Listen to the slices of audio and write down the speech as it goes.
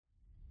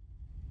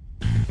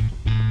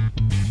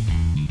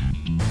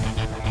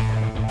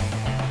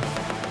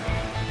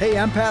Hey,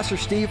 I'm Pastor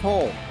Steve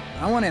Holt.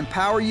 I want to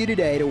empower you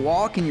today to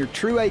walk in your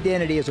true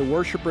identity as a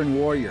worshiper and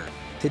warrior.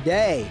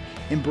 Today,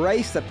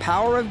 embrace the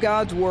power of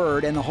God's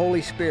Word and the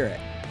Holy Spirit.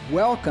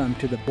 Welcome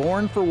to the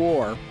Born for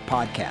War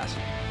podcast.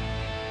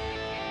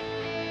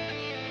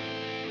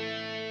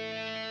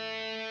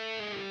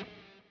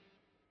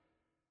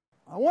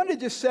 I wanted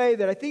to just say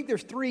that I think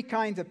there's three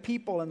kinds of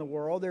people in the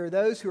world. There are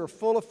those who are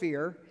full of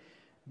fear.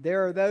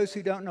 There are those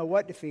who don't know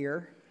what to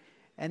fear.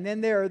 And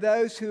then there are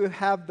those who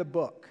have the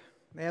book.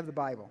 They have the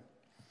Bible.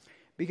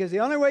 Because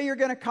the only way you're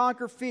going to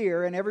conquer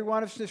fear, and every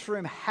one of us in this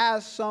room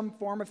has some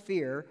form of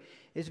fear,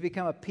 is to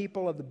become a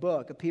people of the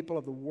book, a people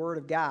of the Word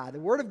of God. The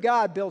Word of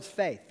God builds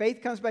faith. Faith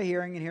comes by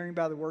hearing, and hearing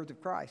by the words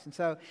of Christ. And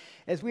so,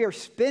 as we are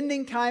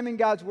spending time in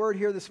God's Word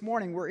here this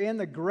morning, we're in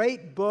the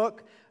great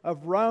book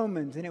of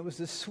Romans. And it was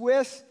the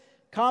Swiss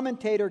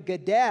commentator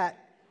Gadet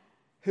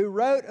who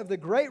wrote of the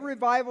great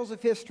revivals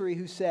of history,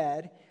 who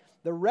said,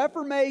 "The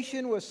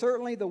Reformation was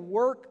certainly the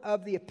work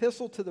of the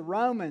epistle to the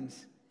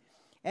Romans.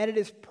 And it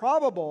is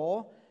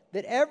probable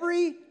that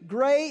every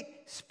great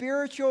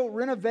spiritual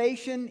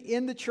renovation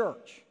in the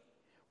church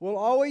will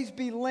always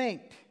be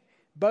linked,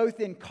 both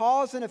in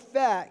cause and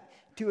effect,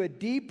 to a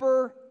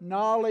deeper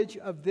knowledge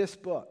of this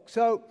book."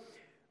 So,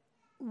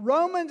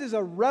 Romans is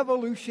a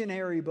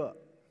revolutionary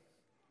book.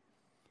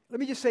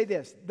 Let me just say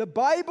this. The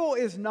Bible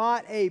is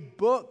not a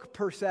book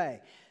per se.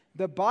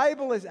 The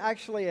Bible is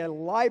actually a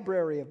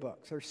library of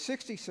books. There are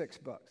 66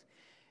 books.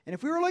 And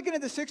if we were looking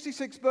at the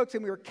 66 books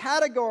and we were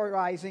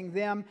categorizing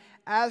them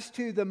as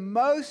to the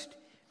most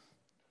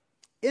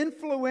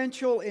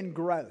influential in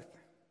growth,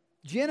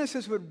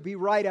 Genesis would be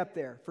right up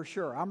there for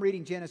sure. I'm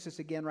reading Genesis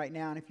again right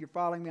now, and if you're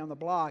following me on the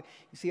blog,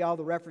 you see all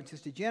the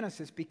references to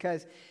Genesis,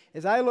 because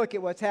as I look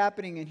at what's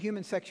happening in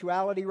human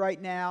sexuality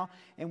right now,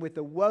 and with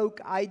the woke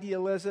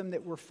idealism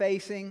that we're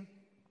facing,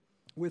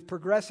 with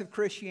progressive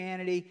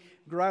Christianity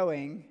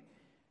growing,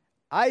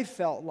 I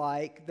felt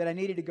like that I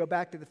needed to go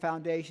back to the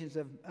foundations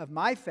of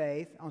my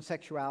faith on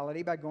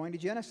sexuality by going to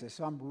Genesis.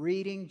 So I'm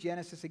reading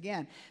Genesis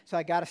again. So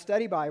I got a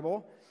study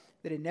Bible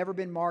that had never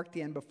been marked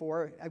in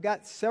before. I've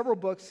got several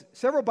books,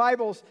 several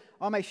Bibles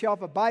on my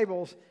shelf of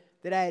Bibles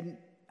that I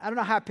don't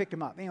know how I picked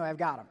them up. Anyway, I've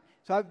got them.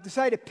 So I've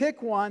decided to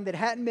pick one that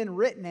hadn't been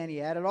written in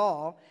yet at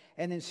all,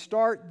 and then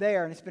start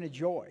there, and it's been a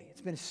joy.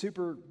 It's been a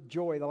super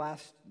joy the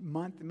last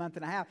month and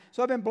a half.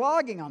 So I've been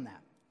blogging on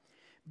that.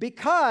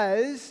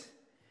 Because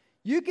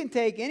you can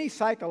take any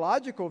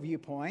psychological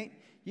viewpoint,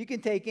 you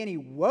can take any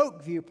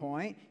woke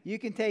viewpoint, you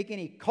can take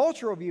any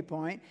cultural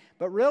viewpoint,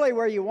 but really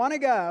where you want to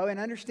go in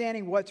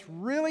understanding what's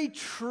really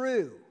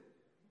true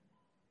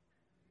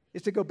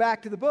is to go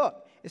back to the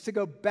book. Is to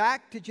go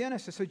back to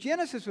Genesis. So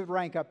Genesis would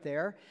rank up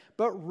there,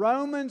 but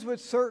Romans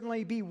would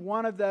certainly be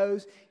one of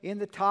those in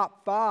the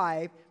top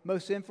 5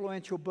 most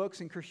influential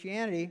books in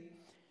Christianity.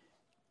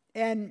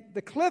 And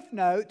the cliff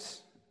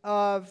notes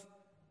of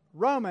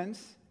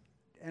Romans,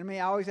 and I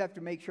always have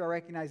to make sure I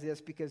recognize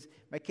this because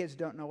my kids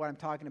don't know what I'm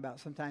talking about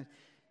sometimes.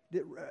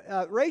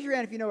 Raise your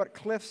hand if you know what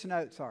Cliff's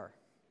Notes are.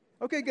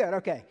 Okay, good,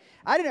 okay.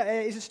 I didn't know,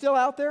 is it still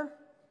out there?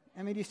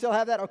 I mean, do you still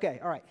have that? Okay,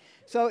 all right.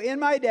 So in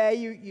my day,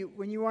 you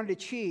when you wanted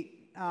to cheat,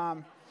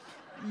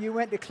 you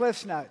went to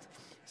Cliff's Notes.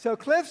 So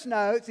Cliff's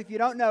Notes, if you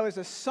don't know, is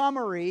a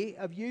summary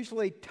of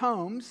usually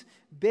tomes,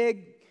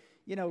 big,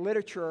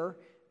 literature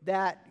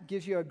that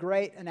gives you a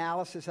great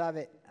analysis of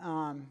it.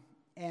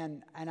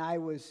 And I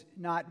was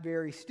not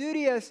very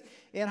studious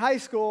in high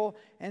school,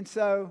 and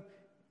so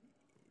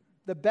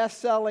the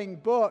best-selling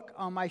book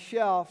on my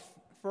shelf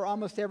for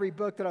almost every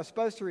book that I was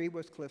supposed to read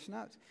was Cliff's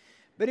Notes.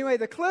 But anyway,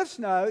 the Cliff's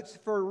Notes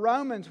for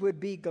Romans would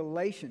be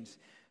Galatians.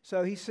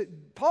 So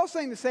Paul's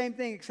saying the same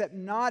thing, except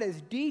not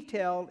as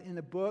detailed in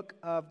the book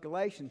of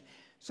Galatians.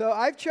 So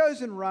I've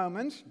chosen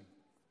Romans,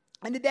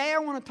 and today I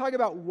want to talk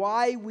about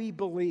why we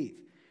believe.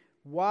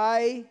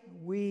 Why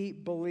we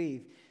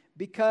believe.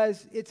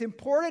 Because it's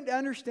important to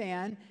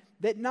understand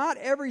that not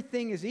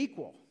everything is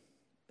equal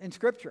in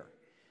Scripture.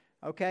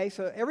 Okay,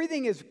 so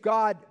everything is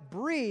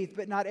God-breathed,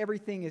 but not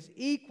everything is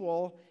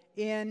equal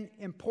in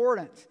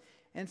importance.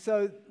 And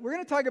so we're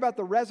going to talk about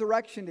the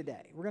resurrection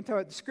today. We're going to talk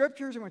about the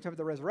Scriptures, and we're going to talk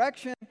about the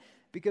resurrection,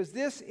 because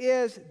this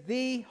is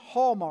the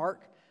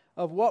hallmark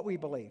of what we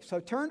believe. So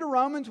turn to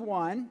Romans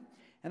 1,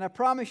 and I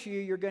promise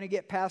you're going to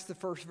get past the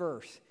first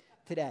verse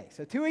today.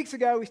 So 2 weeks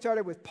ago, we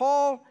started with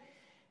Paul,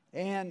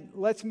 and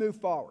let's move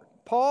forward.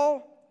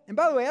 Paul, and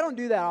by the way, I don't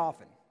do that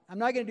often. I'm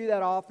not going to do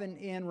that often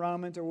in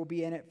Romans, or we'll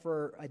be in it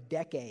for a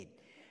decade.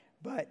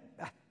 But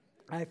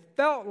I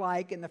felt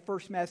like in the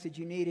first message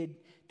you needed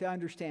to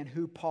understand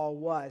who Paul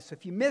was. So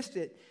if you missed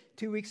it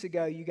 2 weeks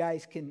ago, you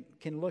guys can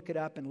look it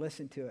up and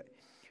listen to it.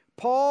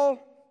 Paul,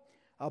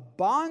 a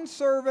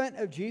bondservant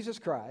of Jesus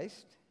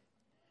Christ,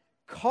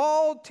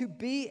 called to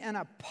be an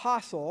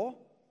apostle.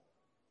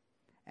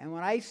 And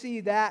when I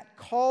see that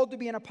called to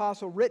be an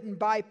apostle written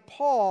by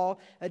Paul,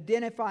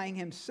 identifying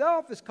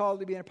himself as called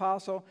to be an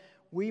apostle,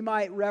 we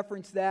might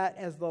reference that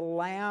as the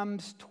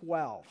Lamb's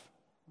 12.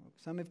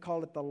 Some have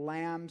called it the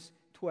Lamb's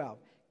 12.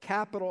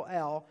 Capital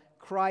L,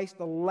 Christ,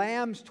 the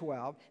Lamb's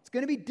 12. It's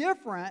going to be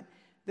different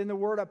than the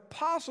word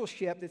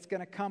apostleship that's going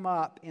to come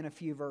up in a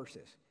few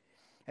verses.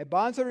 A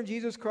bondservant of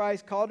Jesus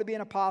Christ, called to be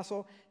an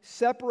apostle,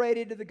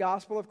 separated to the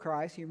gospel of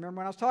Christ. You remember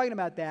when I was talking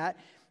about that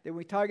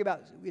we talk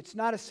about it's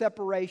not a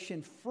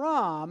separation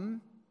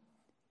from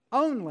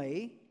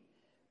only,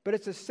 but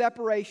it's a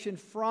separation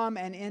from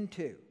and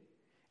into.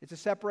 It's a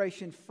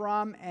separation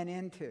from and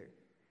into.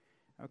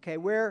 Okay,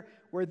 where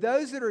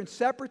those that are in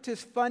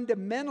separatist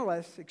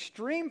fundamentalist,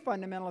 extreme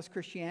fundamentalist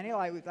Christianity,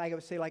 like I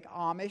would say like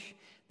Amish,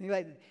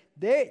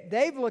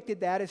 they've looked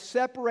at that as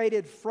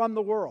separated from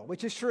the world,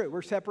 which is true.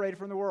 We're separated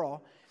from the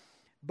world,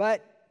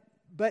 but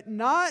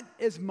not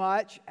as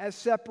much as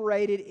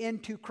separated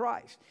into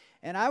Christ.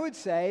 And I would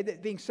say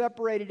that being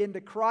separated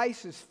into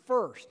Christ is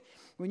first.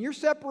 When you're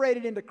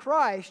separated into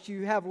Christ,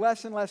 you have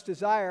less and less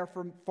desire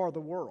for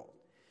the world.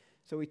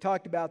 So we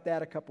talked about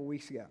that a couple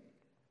weeks ago.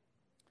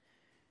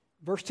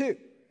 Verse 2,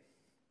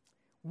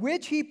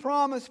 which he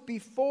promised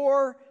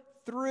before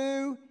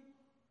through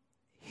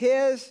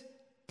his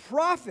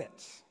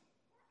prophets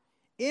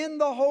in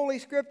the Holy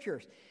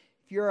Scriptures.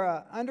 If you're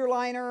an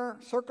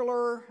underliner,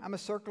 circler, I'm a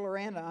circler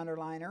and an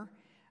underliner,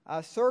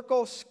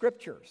 circle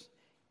Scriptures.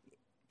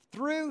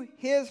 Through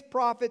his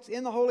prophets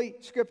in the Holy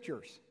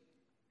Scriptures.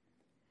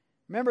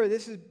 Remember,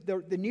 this is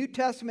the New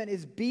Testament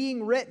is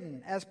being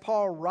written as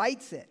Paul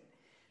writes it.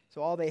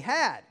 So all they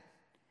had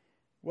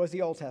was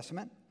the Old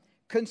Testament.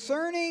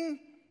 Concerning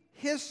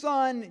his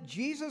Son,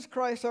 Jesus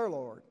Christ our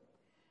Lord,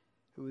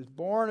 who was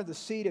born of the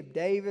seed of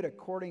David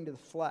according to the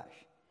flesh.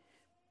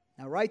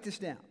 Now write this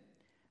down.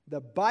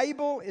 The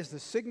Bible is the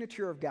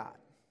signature of God.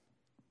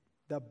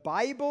 The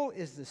Bible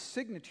is the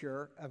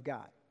signature of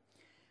God.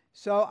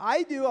 So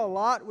I do a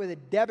lot with a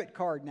debit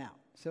card now.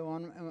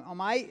 So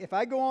if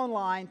I go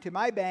online to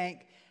my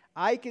bank,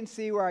 I can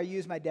see where I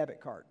use my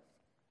debit card.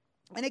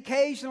 And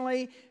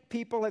occasionally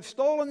people have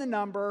stolen the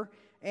number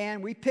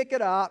and we pick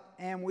it up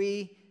and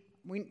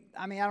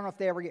I don't know if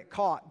they ever get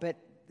caught, but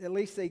at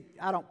least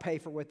I don't pay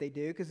for what they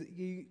do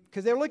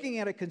because they're looking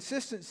at a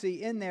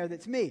consistency in there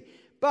that's me.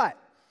 But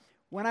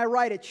when I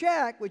write a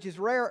check, which is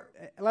rare,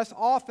 less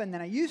often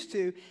than I used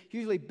to,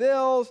 usually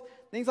bills,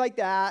 things like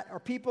that, or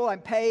people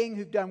I'm paying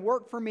who've done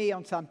work for me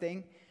on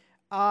something,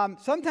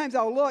 sometimes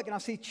I'll look and I'll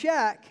see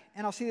check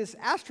and I'll see this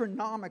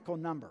astronomical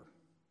number.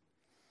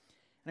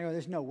 And I go,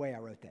 there's no way I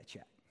wrote that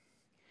check.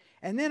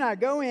 And then I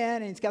go in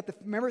and it's got the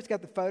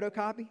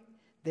photocopy.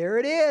 There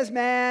it is,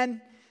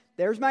 man.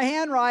 There's my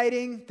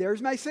handwriting.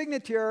 There's my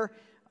signature.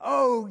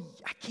 Oh,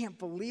 I can't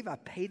believe I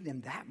paid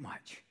them that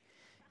much.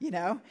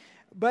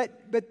 But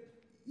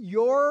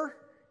your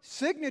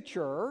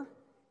signature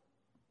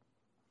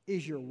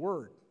is your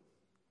word.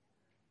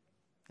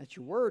 That's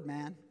your word,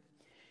 man.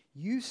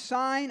 You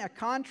sign a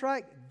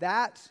contract,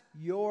 that's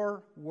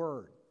your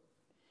word.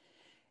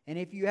 And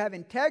if you have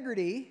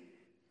integrity,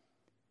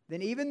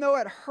 then even though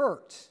it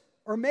hurts,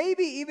 or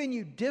maybe even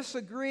you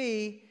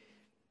disagree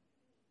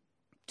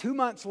 2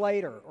 months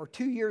later or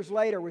 2 years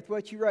later with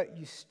what you wrote,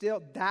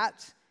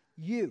 that's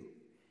you.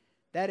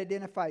 That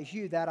identifies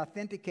you. That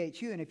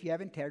authenticates you. And if you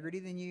have integrity,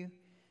 then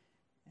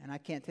and I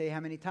can't tell you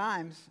how many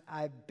times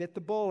I bit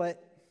the bullet,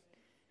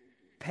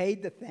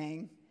 paid the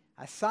thing,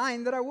 I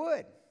signed that I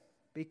would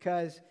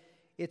because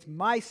it's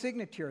my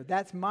signature.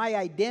 That's my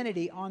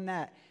identity on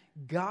that.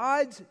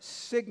 God's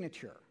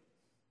signature,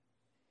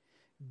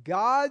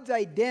 God's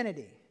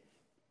identity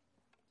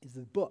is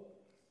the book.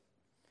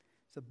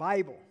 It's the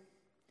Bible.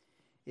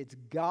 It's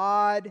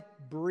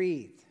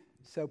God-breathed.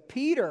 So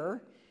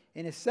Peter,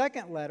 in his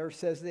second letter,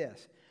 says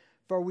this,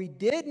 "For we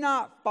did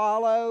not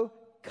follow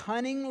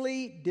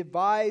cunningly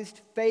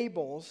devised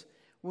fables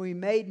when we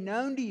made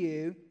known to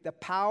you the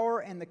power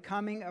and the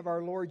coming of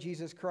our Lord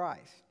Jesus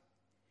Christ.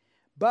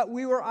 But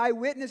we were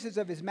eyewitnesses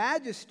of his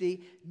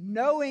majesty,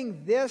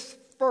 knowing this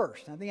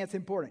first." I think that's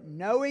important.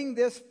 Knowing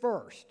this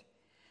first,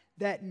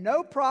 that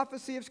no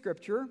prophecy of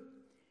Scripture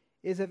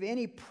is of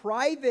any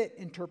private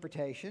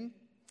interpretation,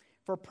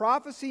 for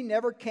prophecy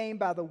never came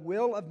by the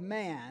will of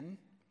man,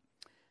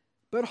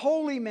 but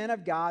holy men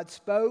of God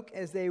spoke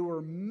as they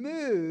were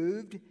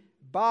moved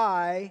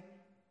by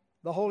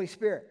the Holy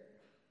Spirit.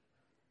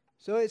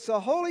 So it's the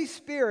Holy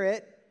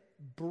Spirit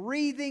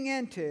breathing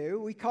into,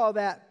 we call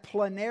that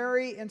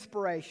plenary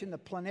inspiration. The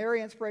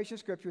plenary inspiration of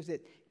Scripture is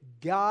that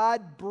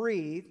God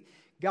breathed.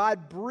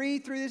 God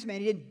breathed through this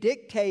man. He didn't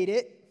dictate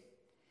it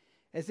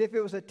as if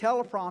it was a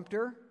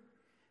teleprompter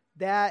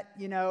that,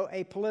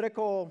 a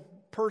political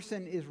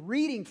person is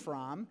reading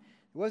from.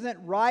 It wasn't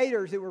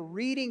writers that were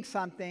reading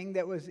something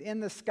that was in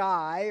the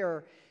sky,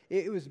 or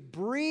it was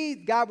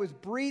breathed. God was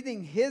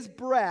breathing his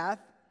breath,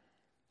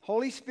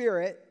 Holy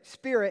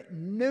Spirit,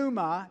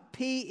 pneuma,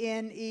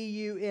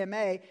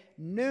 P-N-E-U-M-A,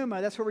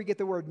 pneuma, that's where we get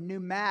the word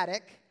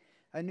pneumatic.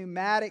 A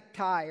pneumatic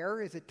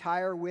tire is a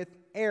tire with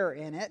air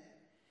in it.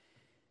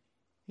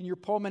 In your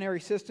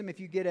pulmonary system, if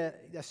you get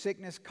a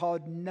sickness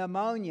called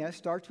pneumonia,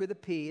 starts with a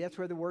P, that's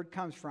where the word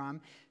comes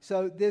from.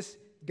 So this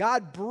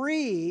God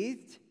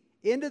breathed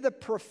into the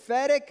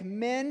prophetic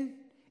men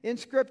in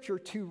Scripture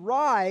to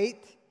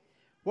write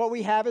what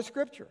we have as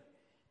Scripture.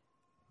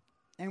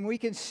 And we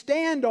can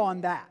stand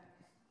on that.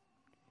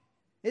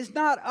 It's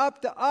not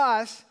up to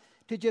us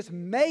to just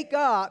make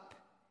up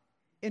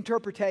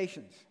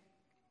interpretations.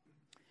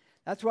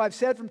 That's why I've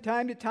said from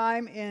time to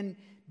time in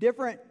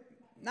different,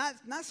 not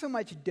so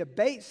much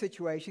debate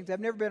situations.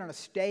 I've never been on a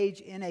stage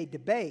in a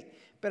debate,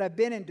 but I've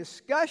been in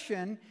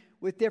discussion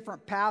with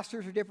different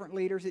pastors or different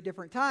leaders at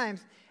different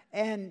times,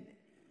 and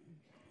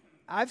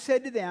I've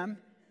said to them,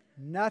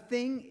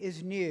 nothing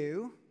is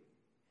new,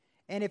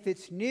 and if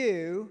it's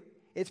new,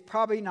 it's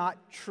probably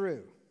not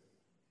true.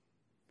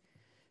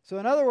 So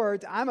in other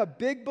words, I'm a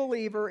big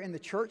believer in the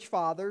church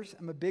fathers.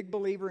 I'm a big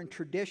believer in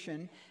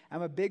tradition.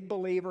 I'm a big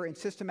believer in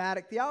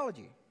systematic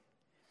theology.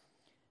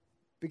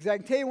 Because I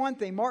can tell you one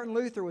thing, Martin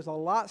Luther was a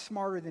lot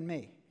smarter than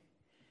me.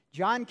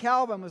 John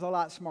Calvin was a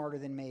lot smarter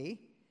than me.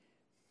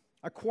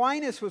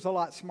 Aquinas was a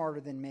lot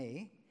smarter than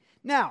me.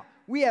 Now,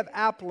 we have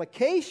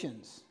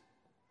applications.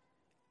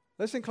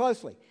 Listen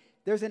closely.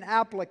 There's an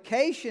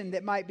application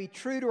that might be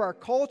true to our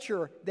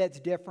culture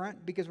that's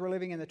different because we're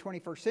living in the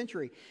 21st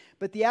century.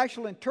 But the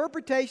actual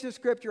interpretation of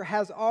Scripture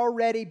has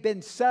already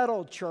been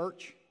settled,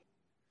 church.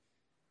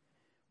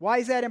 Why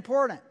is that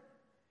important?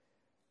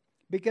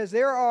 Because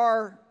there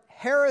are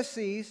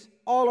heresies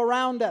all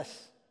around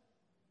us.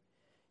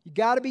 You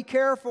got to be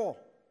careful.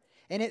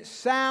 And it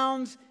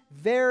sounds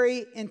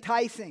very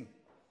enticing,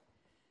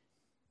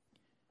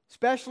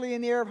 especially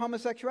in the area of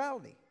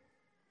homosexuality.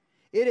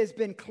 It has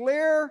been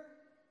clear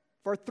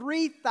for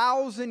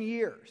 3,000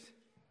 years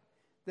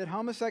that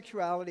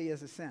homosexuality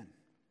is a sin.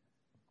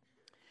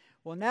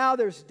 Well, now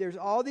there's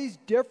all these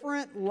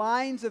different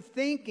lines of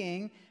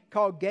thinking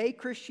called gay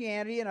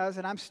Christianity and others,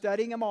 and I'm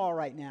studying them all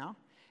right now.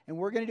 And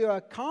we're going to do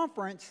a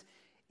conference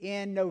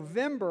in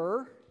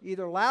November,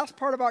 either last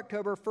part of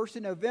October, 1st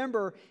of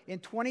November in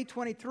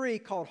 2023,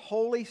 called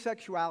Holy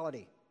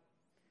Sexuality.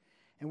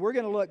 And we're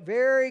going to look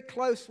very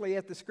closely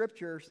at the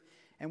Scriptures,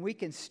 and we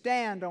can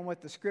stand on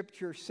what the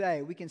Scriptures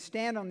say. We can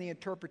stand on the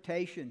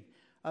interpretation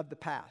of the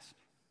past.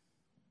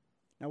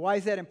 Now, why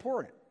is that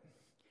important?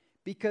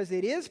 Because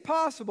it is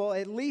possible,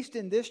 at least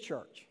in this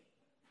church,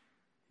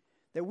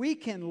 that we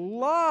can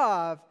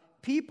love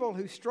people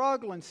who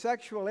struggle in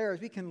sexual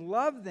areas. We can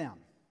love them.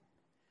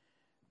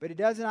 But it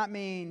does not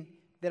mean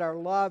that our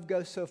love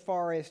goes so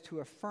far as to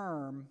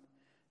affirm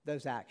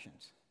those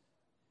actions.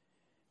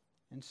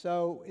 And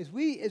so as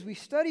we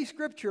study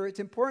Scripture, it's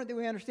important that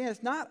we understand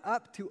it's not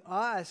up to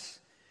us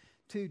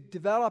to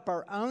develop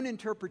our own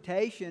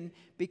interpretation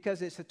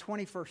because it's the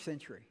 21st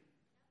century.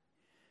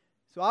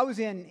 So I was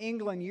in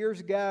England years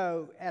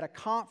ago at a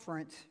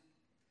conference,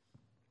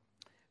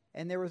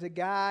 and there was a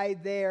guy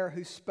there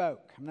who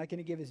spoke. I'm not going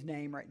to give his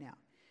name right now.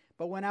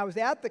 But when I was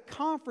at the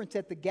conference,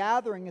 at the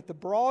gathering at the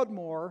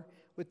Broadmoor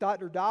with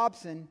Dr.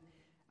 Dobson,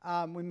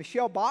 when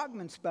Michelle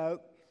Bachman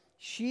spoke,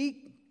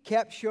 she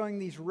kept showing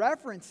these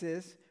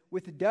references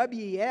with the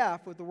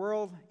WEF, with the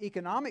World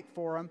Economic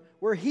Forum,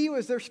 where he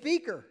was their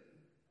speaker.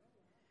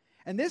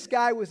 And this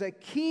guy was a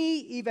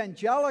key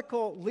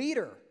evangelical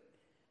leader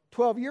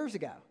 12 years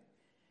ago.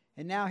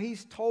 And now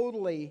he's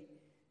totally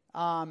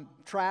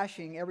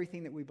trashing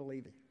everything that we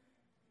believe in.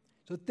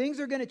 So things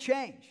are going to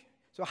change.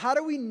 So how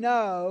do we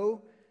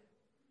know?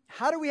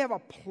 How do we have a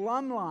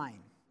plumb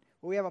line?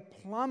 Well, we have a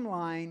plumb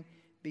line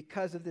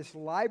because of this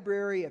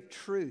library of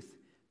truth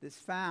that's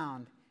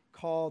found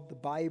called the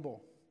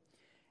Bible.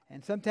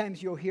 And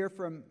sometimes you'll hear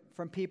from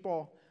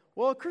people,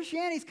 well,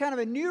 Christianity is kind of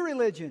a new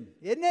religion,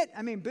 isn't it?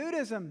 I mean,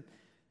 Buddhism,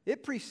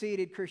 it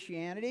preceded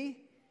Christianity.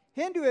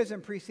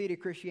 Hinduism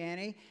preceded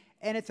Christianity.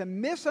 And it's a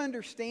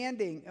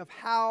misunderstanding of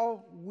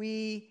how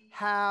we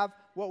have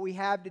what we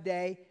have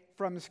today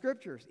from the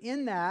Scriptures.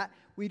 In that,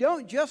 we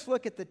don't just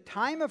look at the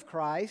time of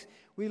Christ,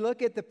 we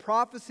look at the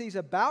prophecies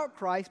about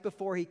Christ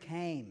before He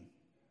came.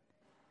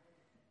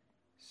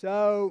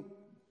 So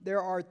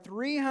there are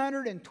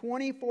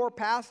 324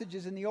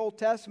 passages in the Old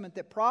Testament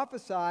that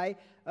prophesy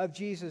of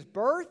Jesus'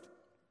 birth,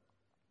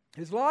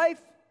 His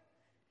life,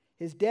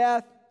 His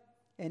death,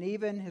 and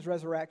even His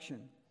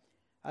resurrection.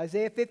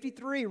 Isaiah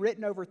 53,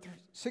 written over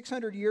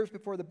 600 years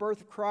before the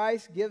birth of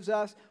Christ, gives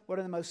us one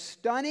of the most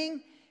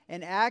stunning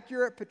and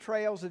accurate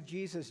portrayals of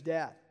Jesus'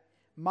 death.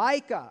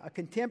 Micah, a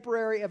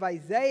contemporary of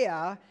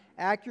Isaiah,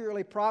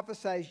 accurately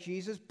prophesies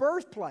Jesus'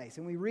 birthplace.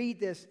 And we read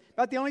this,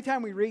 about the only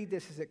time we read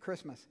this is at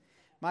Christmas.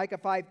 Micah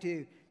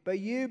 5:2. But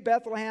you,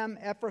 Bethlehem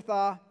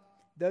Ephrathah,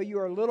 though you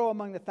are little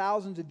among the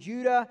thousands of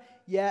Judah,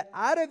 yet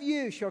out of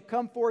you shall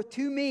come forth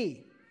to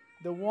me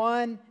the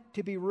one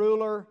to be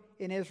ruler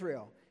in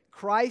Israel.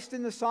 Christ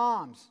in the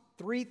Psalms,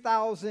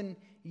 3,000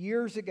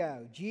 years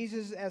ago.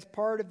 Jesus as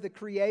part of the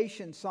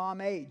creation, Psalm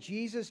 8.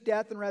 Jesus'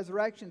 death and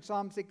resurrection,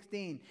 Psalm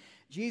 16.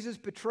 Jesus'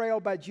 betrayal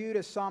by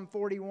Judas, Psalm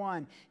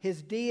 41.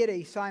 His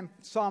deity,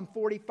 Psalm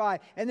 45.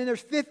 And then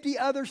there's 50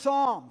 other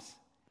Psalms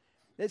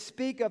that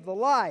speak of the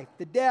life,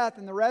 the death,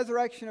 and the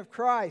resurrection of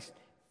Christ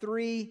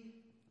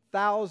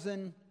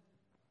 3,000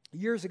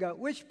 years ago,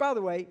 which, by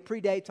the way,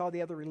 predates all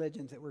the other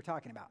religions that we're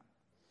talking about.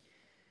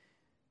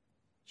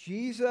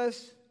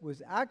 Jesus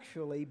was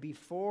actually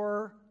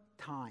before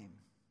time.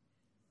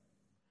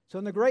 So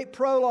in the great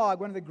prologue,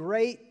 one of the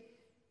great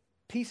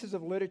pieces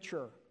of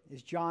literature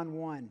is John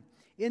 1.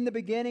 In the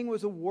beginning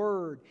was a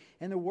Word,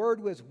 and the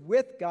Word was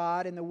with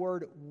God, and the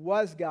Word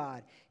was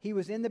God. He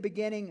was in the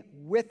beginning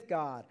with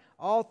God.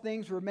 All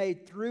things were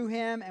made through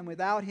Him, and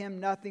without Him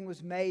nothing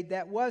was made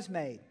that was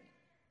made.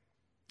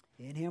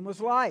 In Him was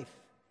life,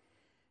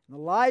 and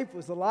the life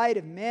was the light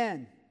of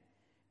men.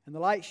 And the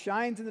light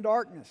shines in the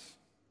darkness,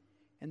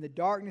 and the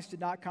darkness did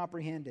not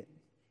comprehend it.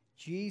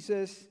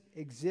 Jesus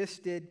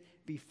existed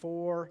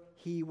before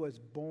He was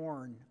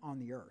born on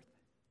the earth.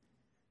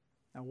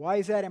 Now, why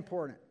is that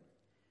important?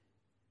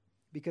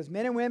 Because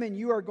men and women,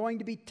 you are going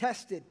to be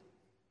tested.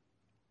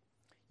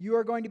 You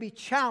are going to be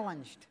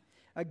challenged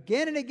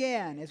again and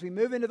again as we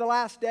move into the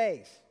last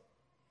days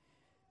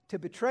to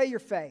betray your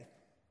faith,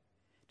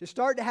 to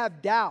start to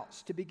have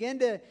doubts, to begin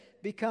to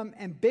become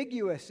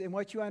ambiguous in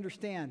what you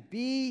understand.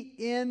 Be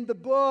in the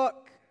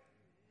book.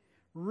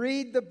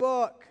 Read the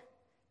book.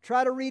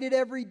 Try to read it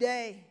every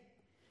day.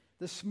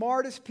 The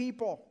smartest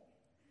people,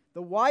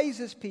 the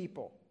wisest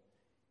people,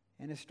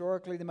 and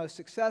historically the most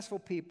successful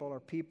people are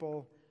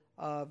people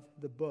of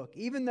the book.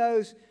 Even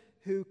those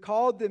who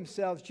called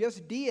themselves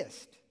just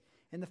deists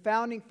and the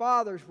founding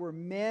fathers were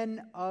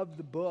men of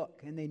the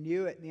book, and they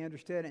knew it and they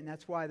understood it, and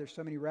that's why there's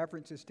so many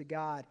references to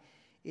God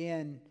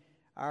in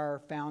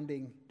our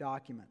founding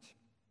documents.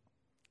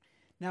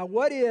 Now,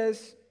 what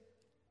is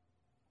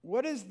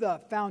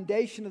the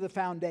foundation of the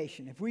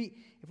foundation? If we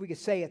could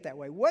say it that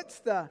way, what's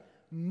the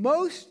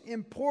most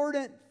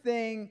important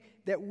thing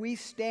that we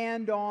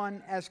stand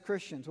on as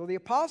Christians? Well, the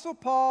Apostle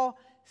Paul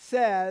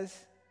says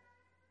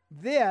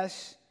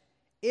this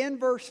in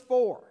verse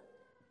 4,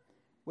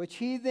 which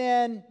he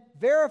then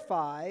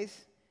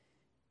verifies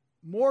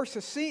more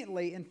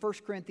succinctly in 1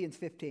 Corinthians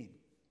 15.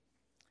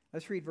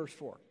 Let's read verse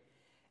 4.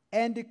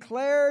 And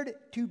declared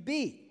to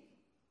be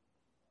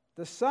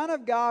the Son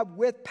of God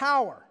with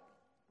power,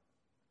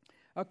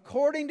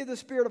 according to the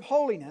Spirit of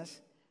holiness,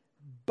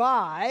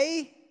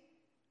 by,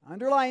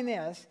 underline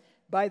this,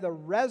 by the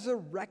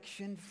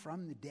resurrection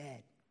from the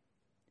dead.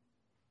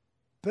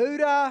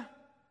 Buddha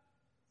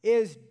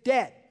is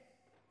dead.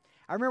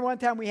 I remember one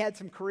time we had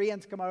some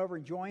Koreans come over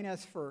and join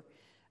us for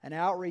an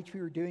outreach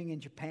we were doing in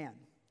Japan.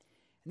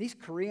 And these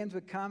Koreans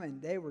would come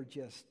and they were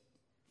just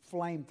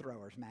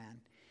flamethrowers,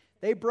 man.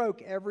 They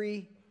broke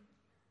every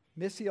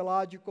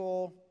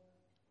missiological,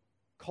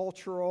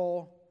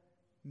 cultural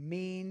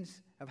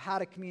means of how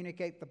to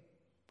communicate the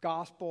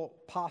gospel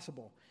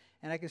possible.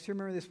 And I can still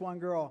remember this one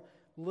girl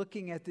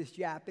looking at this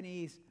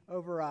Japanese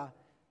over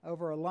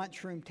a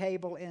lunchroom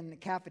table in the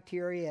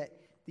cafeteria at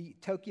the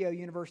Tokyo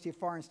University of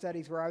Foreign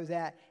Studies where I was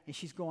at, and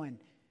she's going,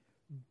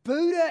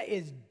 Buddha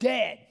is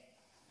dead.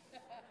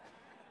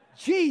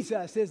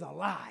 Jesus is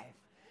alive.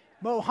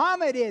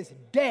 Muhammad is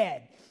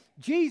dead.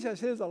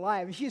 Jesus is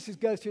alive. And she just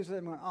goes through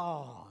and going,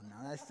 oh,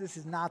 no, this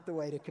is not the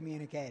way to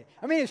communicate it.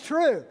 I mean, it's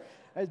true.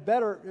 It's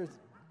better.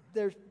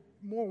 There's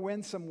more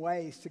winsome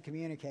ways to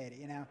communicate it,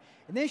 you know.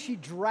 And then she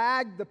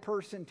dragged the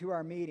person to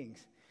our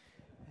meetings.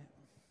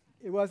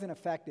 It wasn't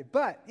effective.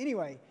 But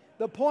anyway,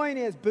 the point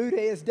is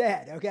Buddha is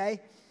dead, okay?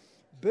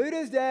 Buddha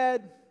is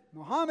dead.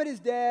 Muhammad is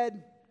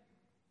dead.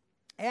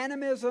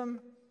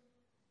 Animism,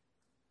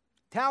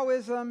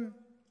 Taoism,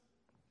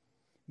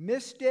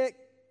 mystic,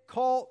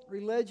 cult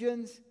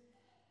religions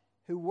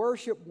who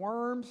worship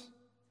worms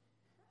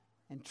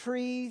and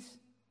trees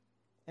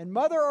and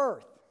Mother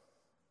Earth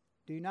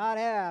do not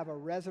have a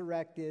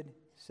resurrected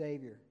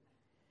Savior.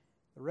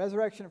 The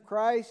resurrection of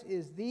Christ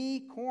is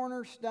the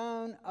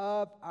cornerstone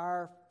of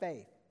our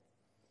faith.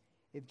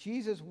 If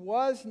Jesus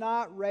was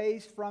not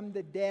raised from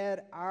the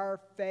dead, our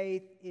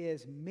faith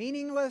is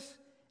meaningless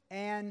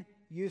and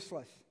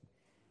useless.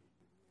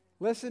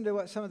 Listen to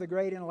what some of the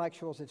great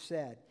intellectuals have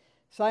said.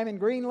 Simon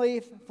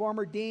Greenleaf,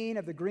 former dean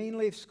of the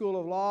Greenleaf School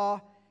of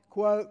Law,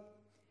 quote,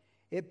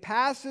 "It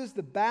passes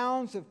the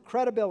bounds of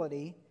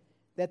credibility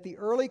that the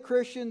early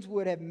Christians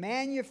would have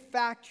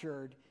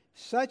manufactured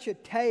such a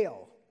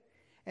tale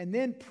and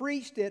then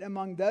preached it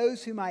among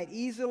those who might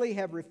easily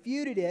have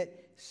refuted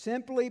it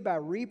simply by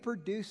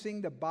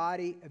reproducing the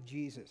body of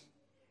Jesus."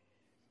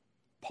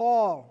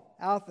 Paul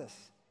Althus,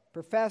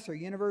 professor,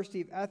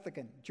 University of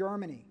Eithingen,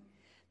 Germany.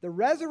 The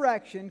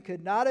resurrection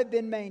could not have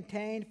been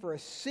maintained for a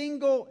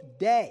single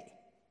day,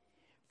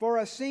 for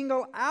a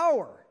single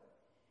hour,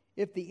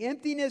 if the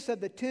emptiness of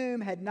the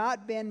tomb had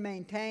not been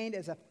maintained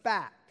as a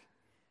fact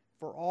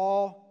for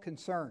all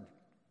concerned.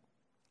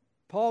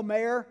 Paul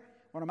Mayer,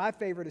 one of my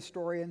favorite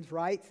historians,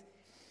 writes,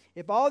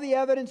 "If all the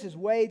evidence is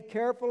weighed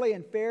carefully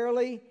and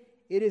fairly,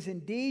 it is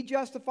indeed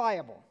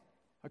justifiable,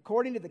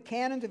 according to the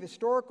canons of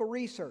historical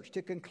research,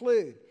 to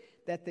conclude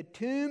that the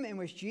tomb in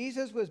which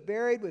Jesus was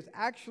buried was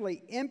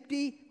actually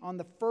empty on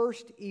the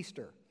first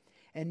Easter.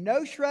 And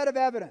no shred of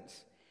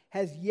evidence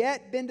has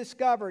yet been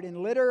discovered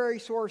in literary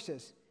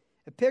sources,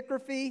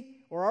 epigraphy,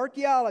 or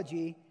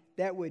archaeology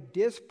that would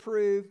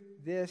disprove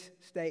this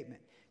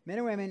statement." Men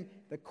and women,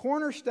 the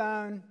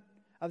cornerstone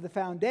of the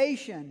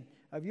foundation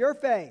of your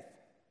faith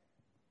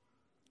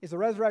is the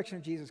resurrection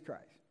of Jesus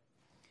Christ.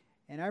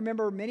 And I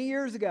remember many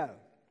years ago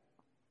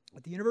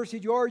at the University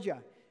of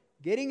Georgia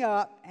getting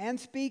up and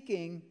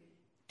speaking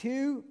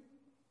to,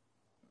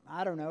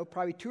 I don't know,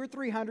 probably 200 or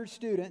 300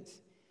 students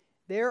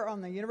there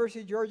on the University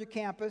of Georgia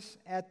campus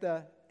at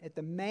the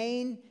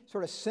main,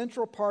 sort of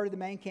central part of the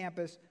main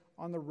campus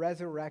on the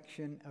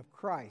resurrection of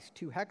Christ.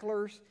 To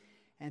hecklers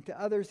and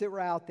to others that were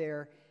out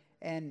there.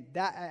 And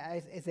that,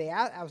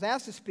 I was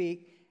asked to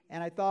speak,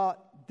 and I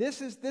thought,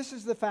 this is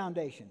the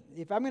foundation.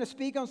 If I'm going to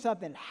speak on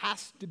something, it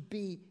has to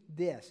be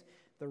this,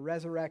 the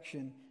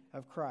resurrection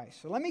of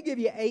Christ. So let me give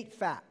you 8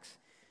 facts.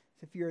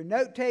 So if you're a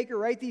note taker,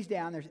 write these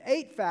down. There's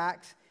 8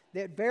 facts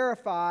that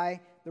verify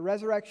the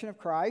resurrection of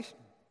Christ.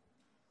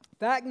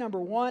 Fact number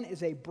 1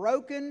 is a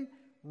broken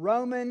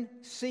Roman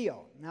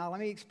seal. Now let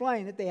me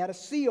explain that they had a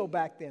seal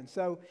back then.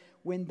 So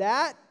when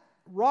that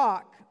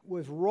rock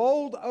was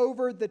rolled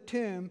over the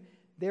tomb,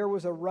 there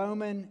was a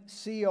Roman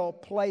seal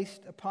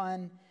placed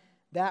upon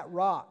that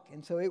rock.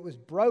 And so it was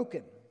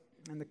broken.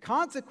 And the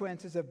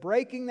consequences of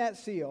breaking that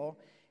seal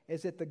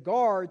is that the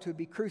guards would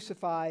be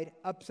crucified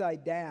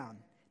upside down.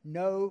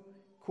 No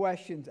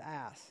questions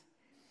asked.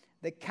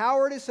 The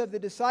cowardice of the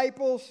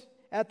disciples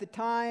at the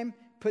time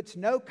puts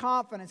no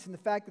confidence in the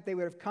fact that they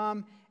would have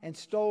come and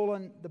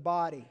stolen the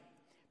body.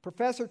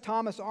 Professor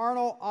Thomas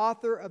Arnold,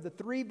 author of the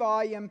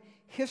 3-volume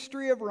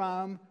History of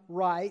Rome,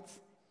 writes,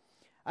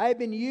 I have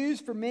been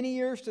used for many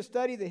years to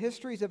study the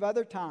histories of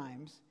other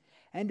times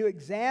and to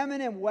examine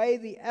and weigh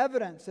the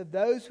evidence of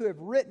those who have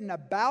written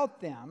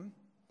about them,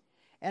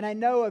 and I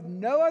know of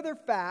no other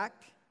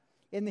fact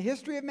in the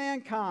history of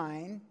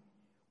mankind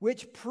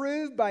which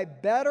proved by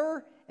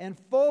better and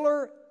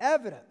fuller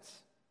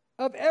evidence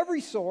of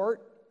every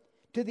sort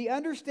to the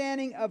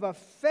understanding of a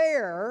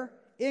fair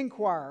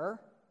inquirer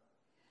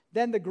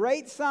than the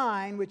great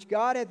sign which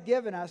God hath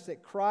given us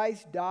that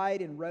Christ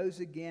died and rose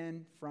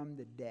again from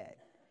the dead.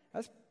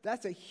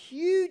 That's a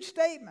huge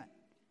statement.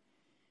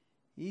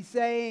 He's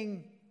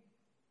saying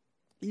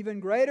even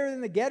greater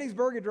than the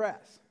Gettysburg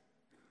Address,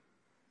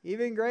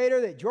 even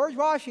greater that George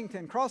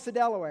Washington crossed the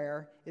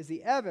Delaware, is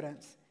the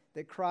evidence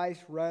that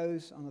Christ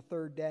rose on the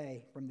 3rd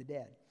day from the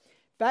dead.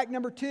 Fact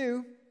number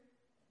 2,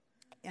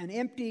 an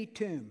empty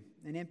tomb.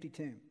 An empty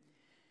tomb.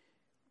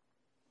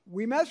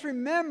 We must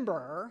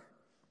remember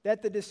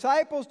that the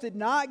disciples did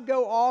not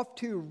go off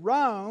to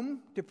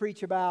Rome to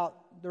preach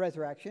about the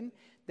resurrection.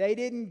 They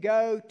didn't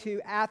go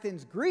to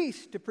Athens,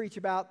 Greece to preach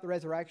about the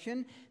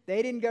resurrection.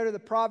 They didn't go to the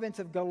province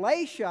of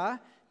Galatia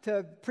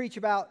to preach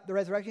about the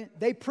resurrection.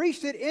 They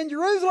preached it in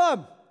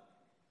Jerusalem,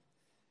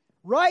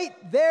 right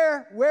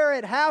there where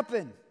it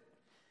happened.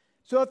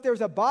 So if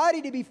there's a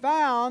body to be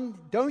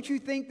found, don't you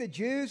think the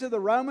Jews or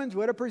the Romans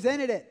would have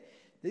presented it?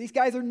 These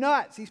guys are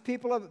nuts. These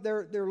people,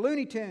 they're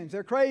Looney Tunes.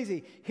 They're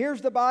crazy.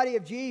 Here's the body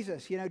of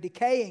Jesus,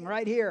 decaying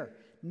right here.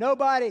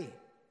 Nobody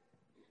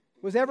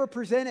was ever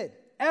presented.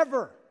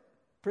 Ever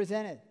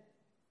presented.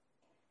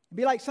 It'd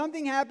be like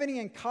something happening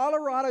in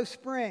Colorado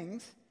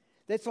Springs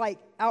that's like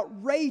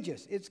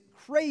outrageous. It's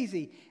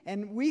crazy.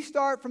 And we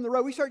start from the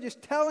road. We start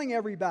just telling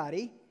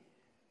everybody.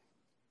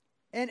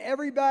 And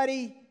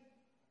everybody,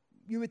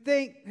 you would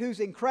think, who's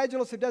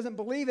incredulous, who doesn't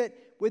believe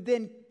it, would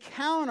then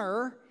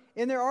counter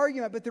in their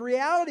argument. But the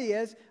reality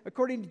is,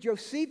 according to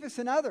Josephus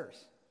and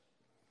others,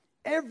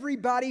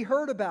 everybody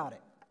heard about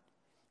it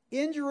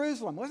in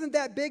Jerusalem. It wasn't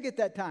that big at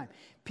that time.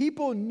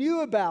 People knew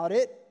about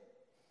it,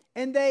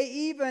 and they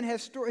even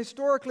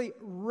historically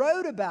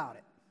wrote about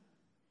it.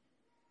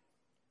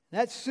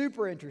 That's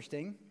super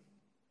interesting.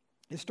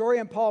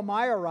 Historian Paul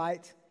Meyer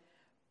writes,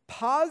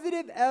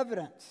 positive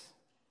evidence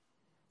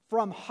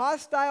from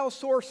hostile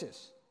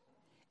sources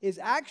is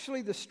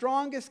actually the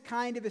strongest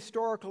kind of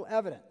historical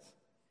evidence.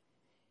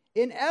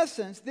 In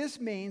essence,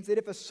 this means that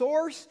if a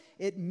source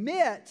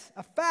admits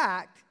a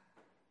fact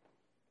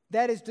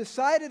that is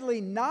decidedly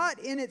not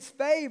in its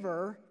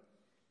favor,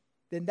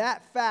 then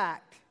that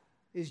fact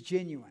is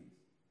genuine.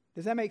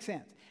 Does that make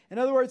sense? In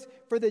other words,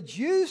 for the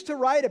Jews to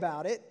write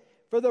about it,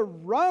 for the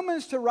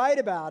Romans to write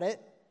about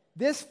it,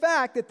 this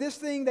fact that this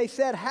thing they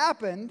said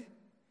happened,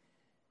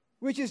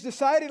 which is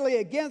decidedly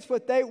against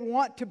what they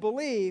want to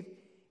believe,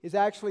 is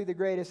actually the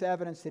greatest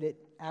evidence that it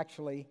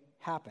actually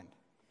happened.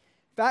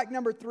 Fact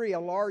number 3, a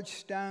large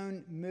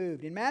stone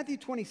moved. In Matthew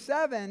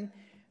 27,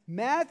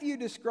 Matthew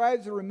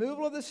describes the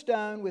removal of the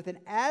stone with an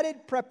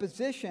added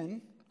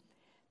preposition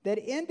that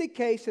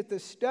indicates that the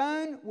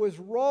stone was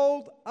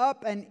rolled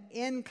up an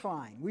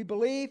incline. We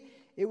believe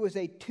it was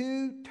a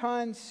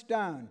 2-ton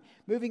stone,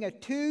 moving a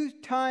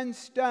 2-ton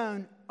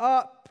stone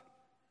up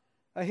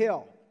a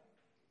hill.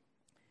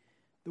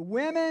 The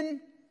women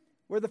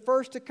were the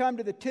first to come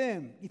to the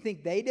tomb. You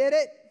think they did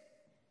it?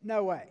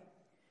 No way.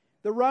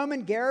 The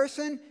Roman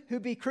garrison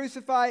who'd be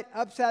crucified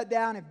upside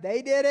down, if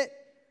they did it,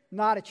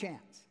 not a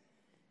chance.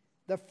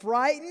 The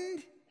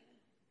frightened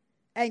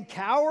and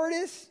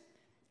cowardice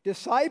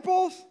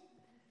disciples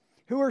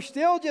who are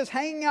still just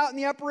hanging out in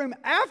the upper room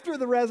after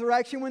the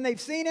resurrection when they've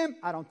seen him,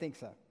 I don't think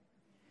so.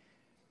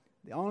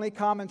 The only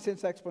common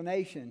sense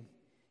explanation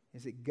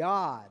is that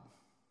God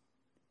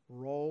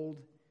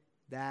rolled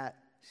that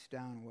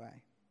stone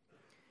away.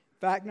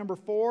 Fact number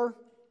 4,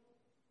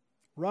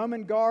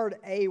 Roman guard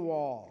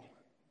AWOL.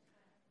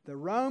 The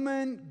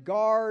Roman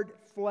guard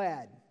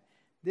fled.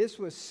 This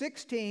was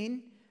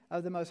 16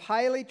 of the most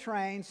highly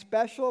trained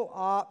special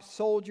ops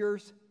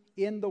soldiers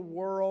in the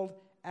world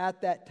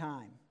at that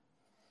time.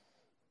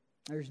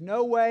 There's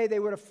no way they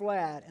would have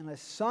fled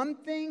unless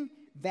something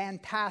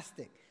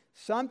fantastic,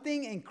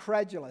 something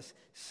incredulous,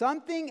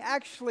 something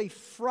actually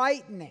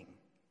frightening,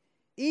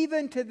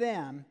 even to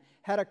them,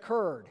 had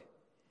occurred,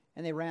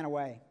 and they ran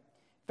away.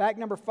 Fact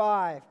number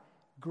 5,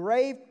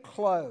 grave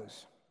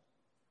clothes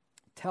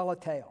tell a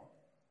tale.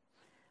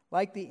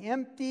 Like the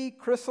empty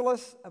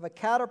chrysalis of a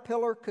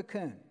caterpillar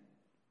cocoon,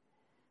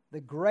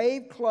 the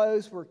grave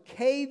clothes were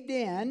caved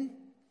in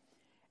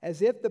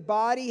as if the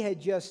body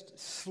had just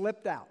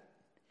slipped out.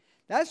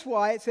 That's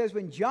why it says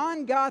when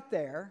John got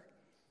there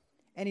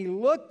and he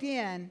looked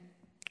in,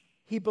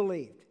 he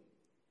believed.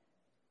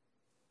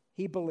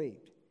 He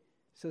believed.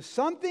 So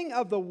something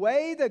of the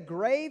way the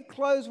grave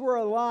clothes were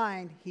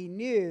aligned, he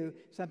knew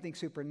something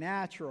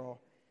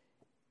supernatural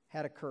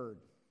had occurred.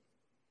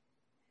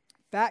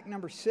 Fact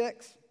number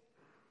 6,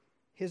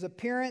 his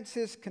appearance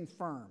is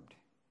confirmed.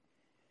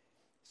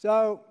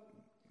 So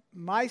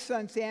my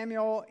son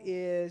Samuel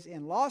is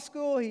in law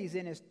school. He's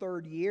in his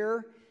 3rd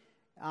year.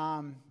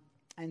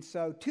 And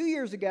so 2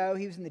 years ago,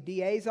 he was in the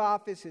DA's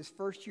office, his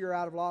first year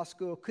out of law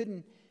school.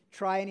 Couldn't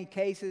try any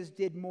cases,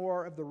 did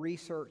more of the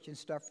research and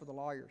stuff for the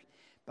lawyers.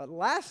 But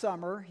last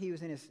summer, it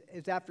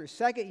was after his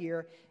 2nd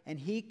year, and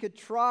he could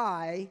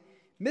try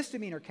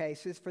misdemeanor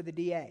cases for the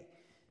DA.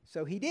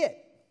 So he did.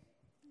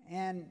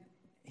 And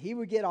he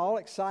would get all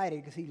excited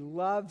because he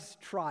loves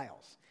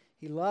trials.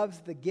 He loves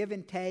the give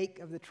and take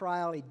of the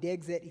trial. He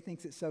digs it. He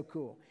thinks it's so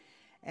cool.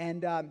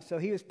 And so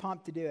he was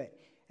pumped to do it.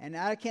 And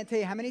I can't tell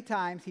you how many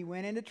times he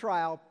went into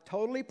trial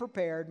totally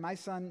prepared. My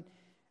son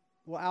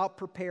will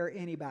out-prepare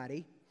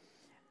anybody.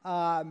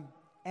 And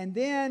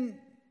then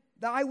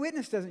the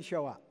eyewitness doesn't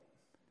show up.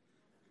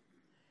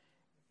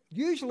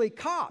 Usually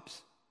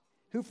cops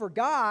who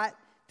forgot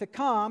to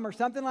come or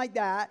something like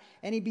that,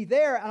 and he'd be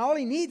there, and all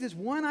he needs is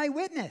one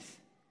eyewitness.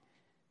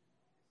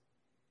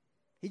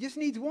 He just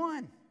needs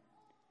one.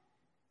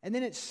 And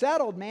then it's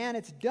settled, man.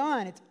 It's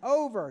done. It's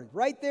over.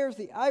 Right there's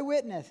the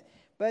eyewitness.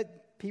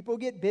 But people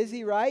get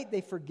busy, right?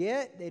 They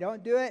forget. They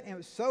don't do it. And it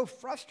was so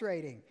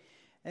frustrating.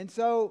 And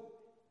so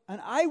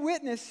an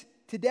eyewitness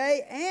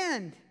today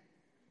and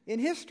in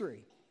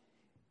history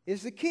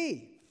is the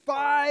key.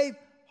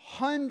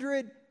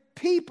 500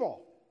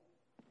 people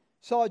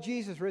saw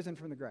Jesus risen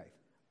from the grave.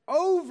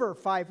 Over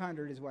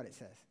 500 is what it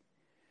says.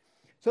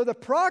 So the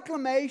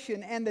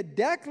proclamation and the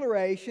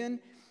declaration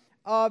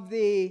of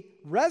the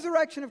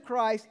resurrection of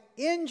Christ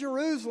in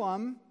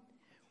Jerusalem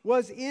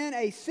was in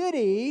a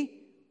city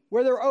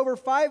where there were over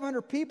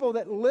 500 people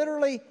that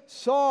literally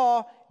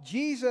saw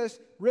Jesus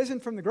risen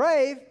from the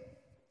grave.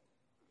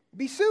 It'd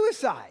be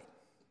suicide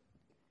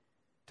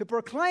to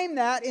proclaim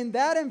that in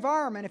that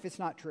environment if it's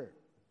not true.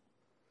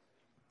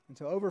 And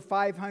so over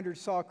 500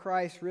 saw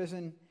Christ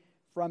risen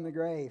from the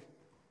grave.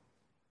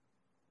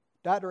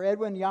 Dr.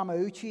 Edwin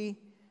Yamauchi,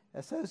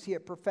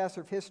 Associate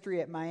Professor of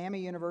History at Miami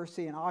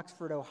University in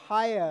Oxford,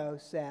 Ohio,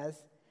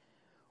 says,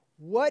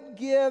 "What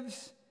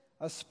gives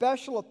a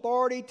special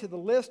authority to the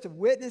list of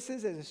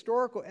witnesses as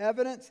historical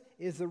evidence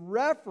is the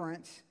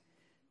reference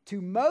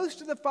to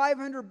most of the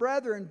 500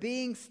 brethren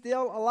being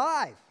still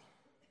alive.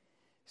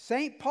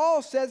 St.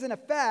 Paul says, in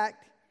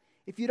effect,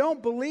 if you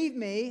don't believe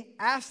me,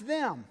 ask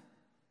them.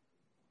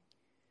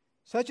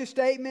 Such a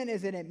statement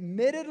is an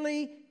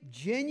admittedly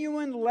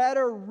genuine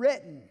letter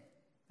written."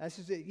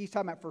 He's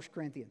talking about 1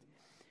 Corinthians.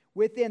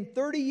 "Within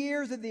 30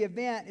 years of the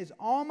event is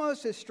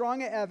almost as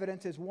strong a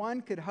evidence as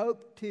one could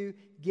hope to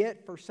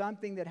get for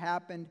something that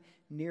happened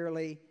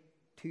nearly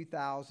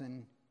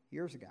 2,000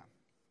 years ago."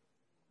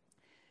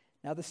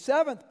 Now, the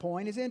 7th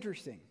point is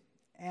interesting.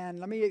 And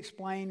let me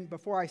explain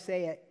before I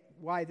say it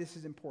why this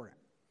is important.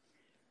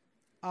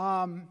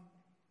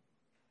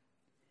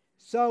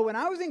 So when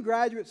I was in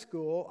graduate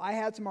school, I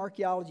had some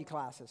archaeology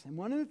classes. And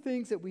one of the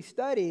things that we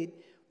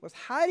studied was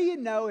how do you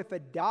know if a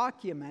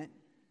document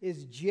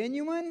is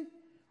genuine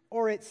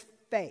or it's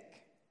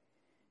fake?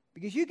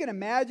 Because you can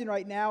imagine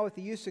right now with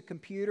the use of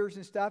computers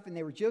and stuff, and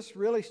they were just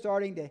really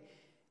starting to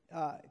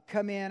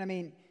come in. I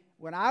mean,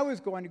 when I was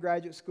going to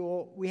graduate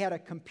school, we had a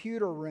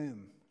computer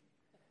room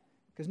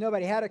because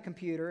nobody had a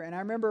computer. And I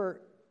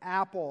remember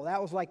Apple,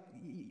 that was like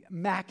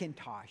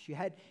Macintosh. You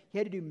had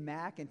to do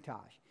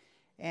Macintosh.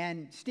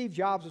 And Steve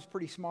Jobs was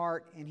pretty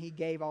smart, and he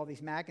gave all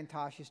these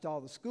Macintoshes to all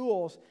the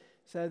schools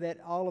so that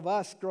all of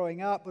us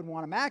growing up would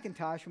want a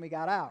Macintosh when we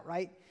got out,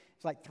 right?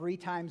 It's like 3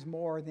 times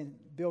more than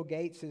Bill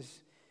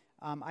Gates'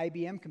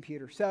 IBM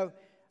computer. So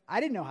I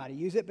didn't know how to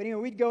use it, but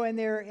anyway, we'd go in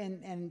there,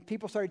 and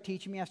people started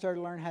teaching me. I started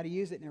learning how to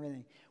use it and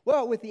everything.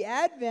 Well, with the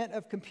advent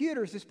of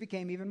computers, this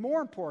became even more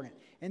important,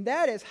 and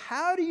that is,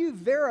 how do you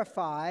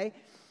verify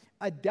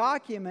a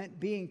document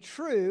being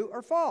true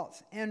or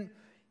false? And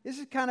this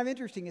is kind of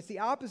interesting. It's the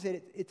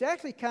opposite. It's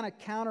actually kind of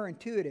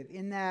counterintuitive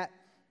in that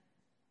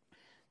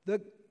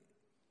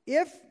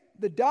if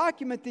the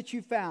document that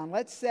you found,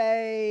 let's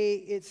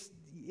say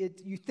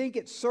you think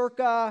it's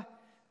circa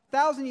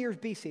 1,000 years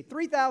BC,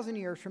 3,000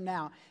 years from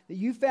now, that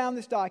you found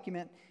this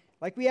document,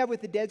 like we have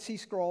with the Dead Sea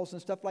Scrolls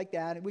and stuff like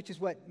that, which is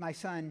what my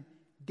son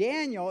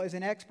Daniel is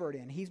an expert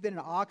in. He's been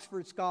an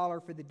Oxford scholar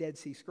for the Dead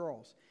Sea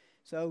Scrolls.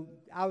 So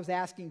I was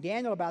asking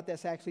Daniel about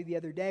this actually the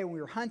other day when we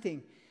were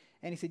hunting,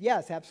 and he said, yeah,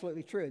 it's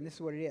absolutely true, and this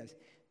is what it is.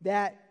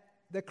 That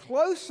the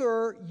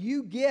closer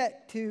you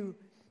get to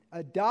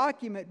a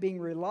document being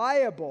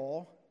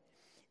reliable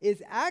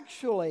is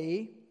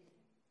actually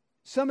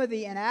some of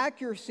the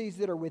inaccuracies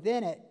that are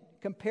within it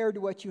compared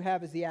to what you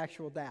have as the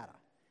actual data.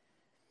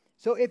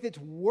 So if it's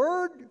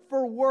word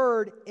for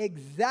word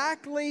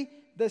exactly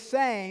the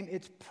same,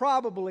 it's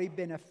probably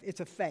it's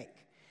a fake.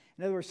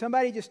 In other words,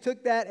 somebody just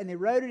took that and they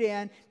wrote it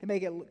in to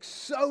make it look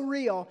so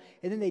real,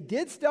 and then they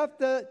did stuff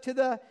to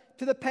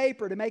the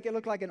paper to make it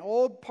look like an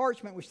old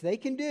parchment, which they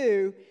can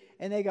do,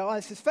 and they go, oh,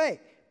 this is fake.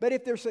 But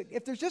if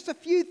there's just a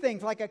few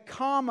things like a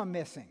comma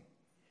missing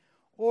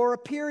or a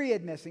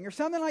period missing or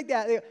something like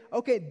that, they go,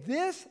 okay,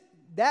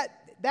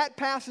 that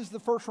passes the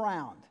first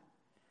round.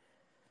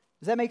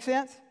 Does that make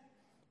sense?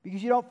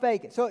 Because you don't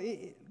fake it. So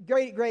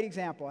great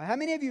example. How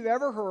many of you have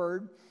ever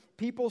heard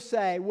people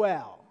say,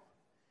 well,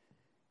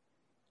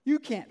 you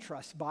can't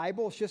trust the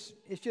Bible.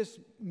 It's just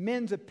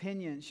men's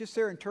opinions. It's just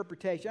their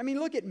interpretation. I mean,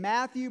 look at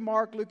Matthew,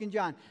 Mark, Luke, and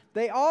John.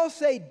 They all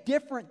say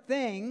different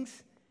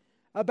things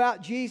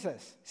about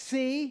Jesus.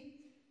 See?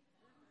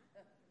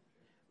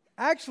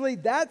 Actually,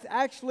 that's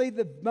actually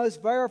the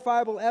most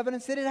verifiable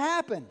evidence that it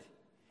happened.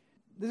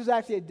 This is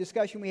actually a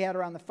discussion we had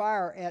around the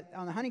fire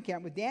on the hunting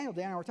camp with Daniel.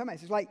 Daniel, we're talking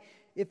about. It's like,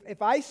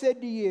 if I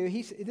said to you,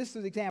 this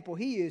is the example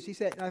he used. He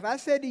said, if I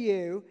said to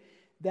you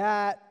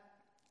that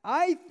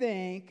I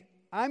think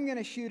I'm going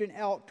to shoot an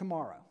elk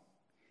tomorrow,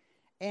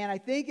 and I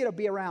think it'll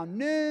be around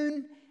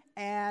noon,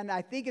 and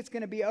I think it's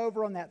going to be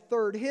over on that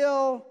third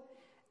hill,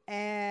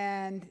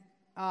 and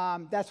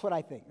that's what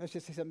I think. Let's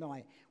just say something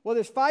like that. Well,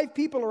 there's 5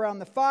 people around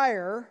the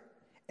fire.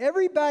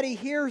 Everybody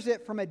hears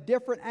it from a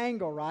different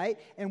angle, right?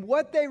 And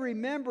what they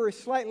remember is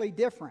slightly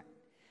different.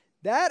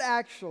 That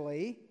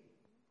actually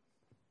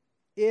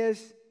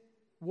is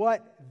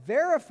what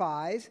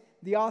verifies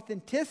the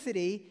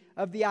authenticity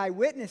of the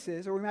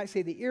eyewitnesses, or we might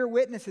say the ear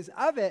witnesses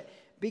of it,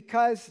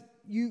 because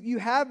you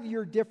have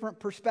your different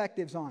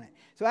perspectives on it.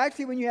 So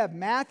actually when you have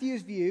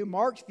Matthew's view,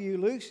 Mark's view,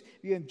 Luke's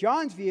view, and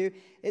John's view,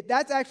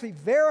 that actually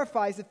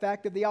verifies the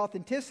fact of the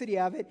authenticity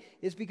of it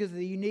is because of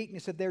the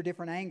uniqueness of their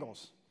different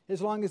angles,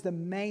 as long as the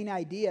main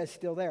idea is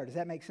still there. Does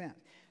that make sense?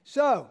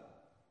 So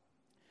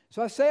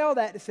I say all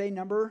that to say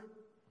number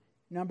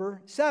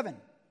 7.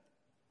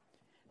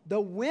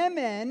 The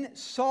women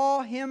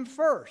saw him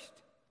first.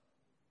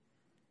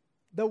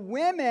 The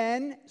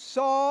women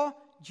saw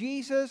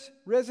Jesus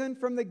risen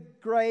from the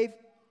grave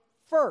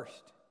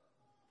first.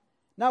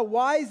 Now,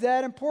 why is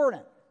that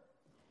important?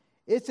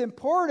 It's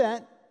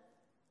important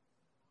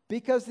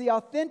because the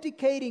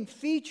authenticating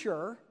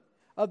feature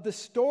of the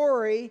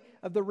story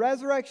of the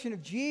resurrection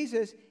of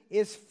Jesus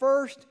is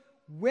first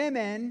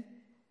women,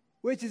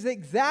 which is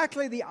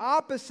exactly the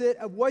opposite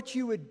of what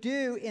you would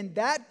do in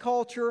that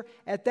culture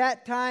at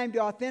that time to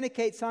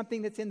authenticate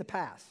something that's in the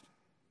past.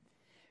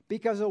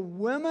 Because a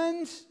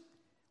woman's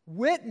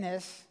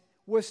witness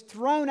was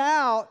thrown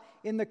out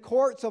in the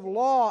courts of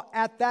law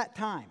at that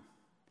time.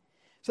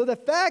 So the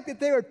fact that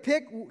they would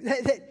pick,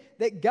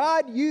 that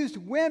God used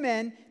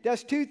women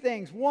does 2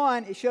 things.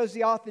 1, it shows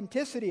the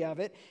authenticity of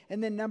it.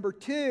 And then number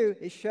 2,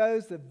 it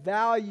shows the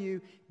value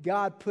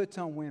God puts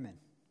on women.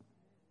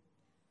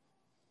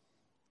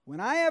 When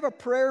I have a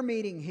prayer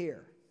meeting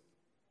here,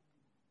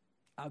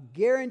 I'll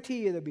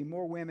guarantee you there'll be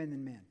more women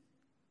than men.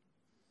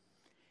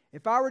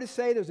 If I were to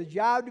say there's a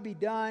job to be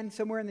done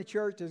somewhere in the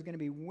church, there's going to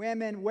be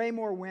women, way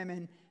more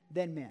women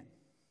than men.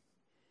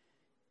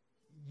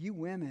 You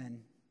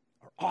women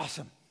are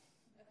awesome.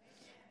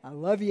 I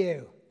love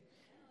you.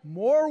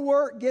 More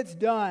work gets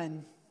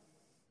done.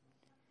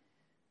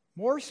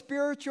 More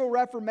spiritual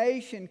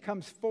reformation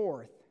comes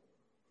forth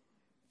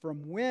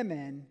from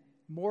women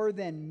more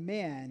than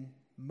men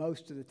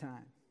most of the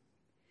time.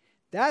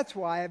 That's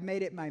why I've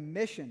made it my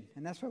mission,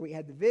 and that's why we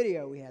had the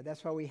video we had.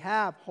 That's why we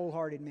have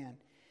Wholehearted Men.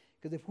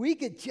 Because if we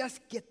could just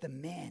get the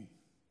men,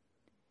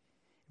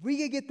 if we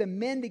could get the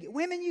men to get,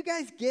 women, you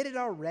guys get it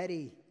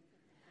already.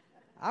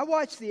 I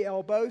watch the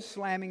elbows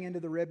slamming into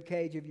the rib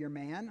cage of your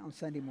man on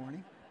Sunday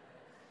morning.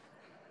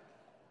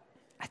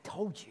 I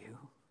told you.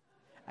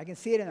 I can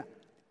see it in a...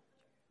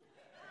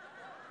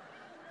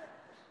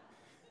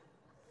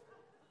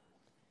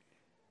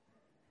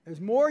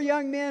 There's more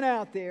young men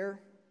out there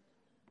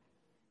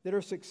that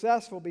are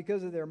successful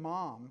because of their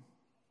mom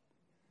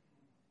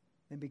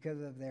than because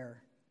of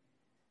their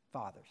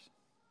fathers.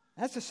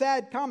 That's a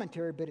sad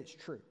commentary, but it's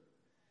true.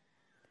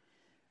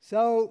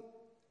 So,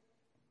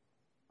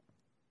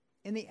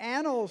 in the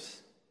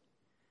annals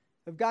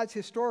of God's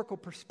historical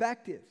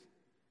perspective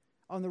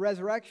on the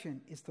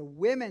resurrection, it's the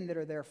women that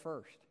are there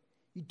first.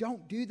 You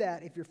don't do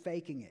that if you're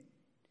faking it.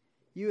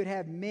 You would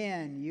have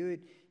men,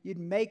 you'd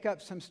make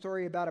up some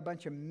story about a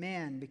bunch of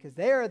men because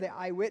they are the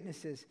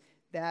eyewitnesses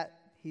that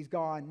he's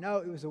gone. No,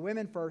 it was the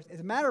women first. As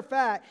a matter of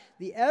fact,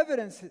 the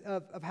evidence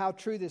of how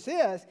true this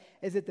is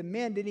that the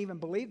men didn't even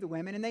believe the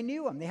women, and they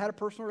knew them. They had a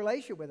personal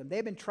relationship with them. They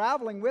had been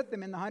traveling with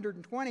them in the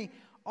 120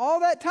 all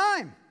that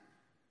time.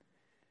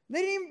 They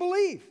didn't even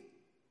believe.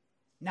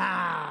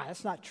 Nah,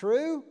 that's not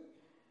true.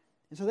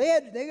 And so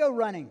they go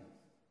running.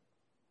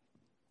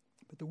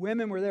 But the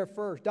women were there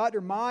first.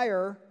 Dr.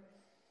 Meyer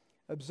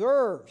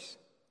observes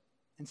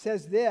and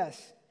says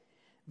this: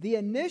 the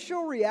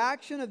initial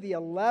reaction of the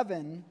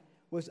 11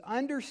 was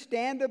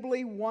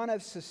understandably one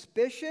of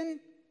suspicion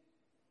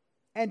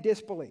and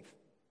disbelief.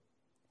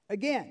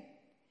 Again,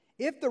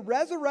 if the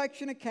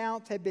resurrection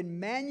accounts had been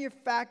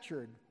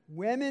manufactured,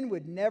 women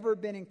would never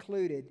have been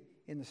included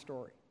in the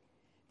story.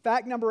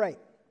 Fact number 8.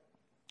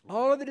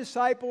 All of the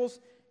disciples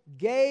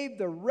gave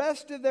the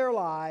rest of their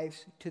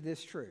lives to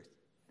this truth.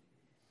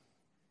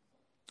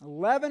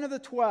 11 of the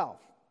 12,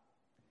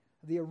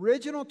 the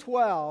original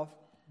 12,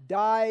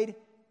 died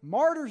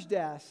martyrs'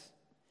 deaths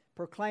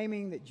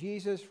proclaiming that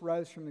Jesus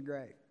rose from the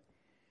grave.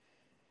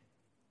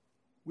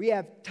 We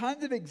have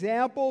tons of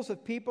examples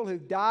of people who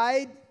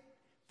died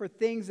for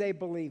things they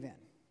believe in.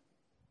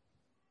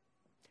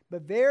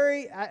 But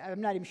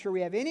I'm not even sure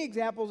we have any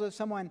examples of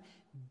someone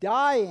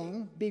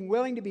dying, being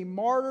willing to be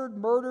martyred,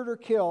 murdered, or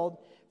killed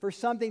for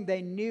something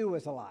they knew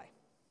was a lie.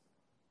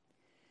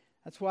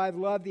 That's why I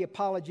love the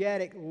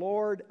apologetic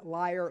Lord,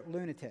 liar,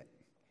 lunatic,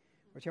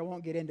 which I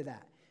won't get into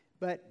that.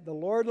 But the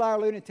Lord, liar,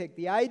 lunatic,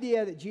 the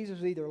idea that Jesus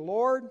was either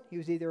Lord, he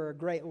was either a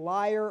great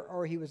liar,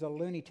 or he was a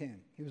Looney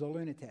Tune. He was a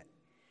lunatic.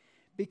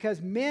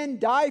 Because men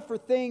die for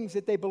things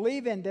that they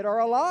believe in that are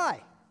a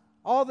lie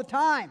all the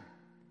time.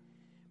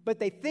 But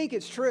they think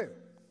it's true.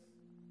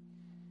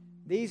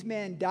 These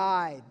men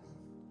died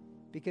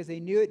because they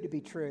knew it to be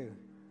true,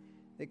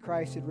 that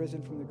Christ had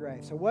risen from the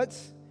grave. So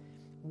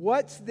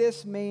what's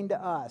this mean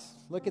to us?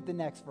 Look at the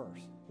next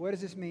verse. What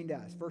does this mean to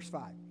us? Verse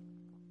 5.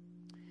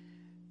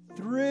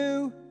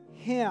 Through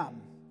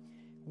him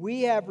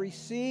we have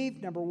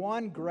received, number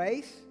 1,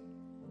 grace,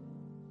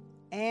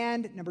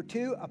 and number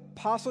 2,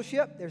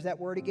 apostleship. There's that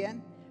word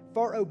again.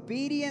 For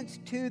obedience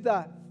to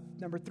the,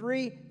 number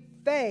 3,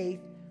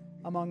 faith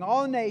among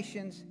all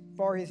nations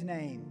for his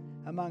name,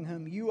 among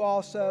whom you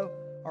also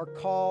are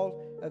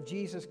called of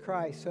Jesus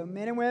Christ. So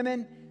men and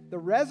women, the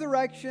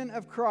resurrection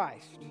of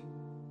Christ,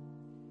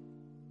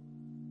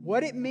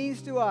 what it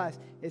means to us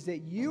is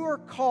that you are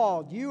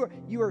called, you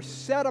are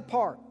set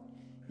apart.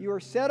 You are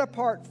set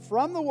apart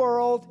from the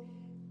world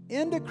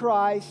into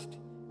Christ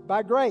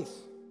by grace.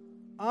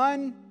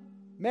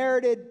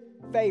 Unmerited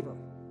favor.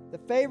 The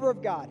favor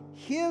of God.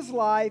 His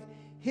life,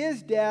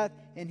 his death,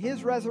 and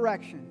his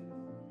resurrection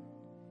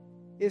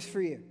is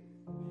for you.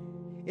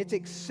 It's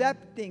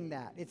accepting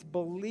that. It's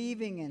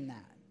believing in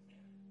that.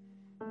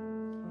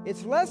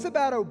 It's less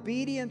about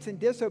obedience and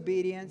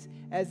disobedience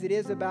as it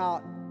is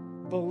about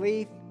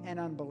belief and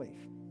unbelief.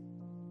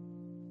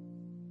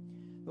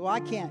 Well, I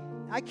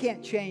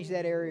can't change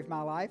that area of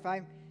my life.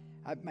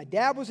 My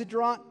dad was a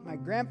drunk. My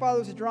grandfather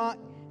was a drunk.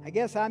 I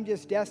guess I'm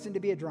just destined to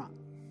be a drunk.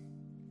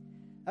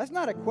 That's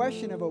not a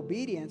question of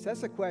obedience.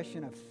 That's a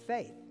question of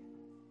faith.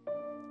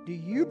 Do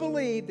you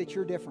believe that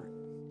you're different?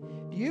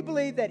 Do you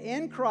believe that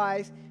in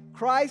Christ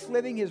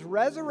living his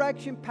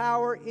resurrection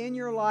power in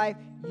your life,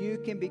 you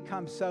can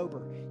become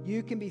sober?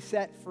 You can be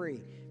set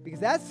free? Because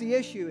that's the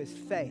issue, is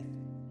faith.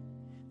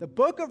 The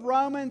book of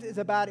Romans is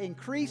about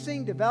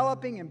increasing,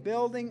 developing, and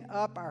building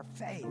up our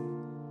faith.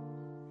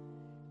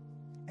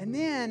 And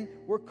then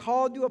we're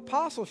called to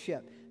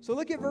apostleship. So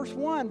look at verse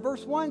 1.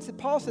 Verse 1,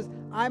 Paul says,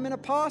 I'm an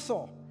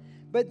apostle.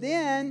 But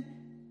then,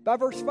 by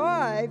verse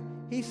 5,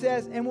 he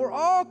says, and we're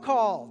all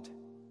called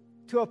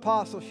to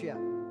apostleship.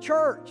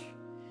 Church,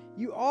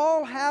 you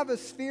all have a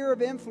sphere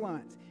of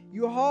influence.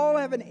 You all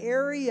have an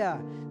area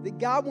that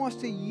God wants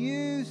to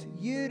use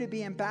you to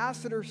be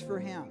ambassadors for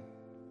him,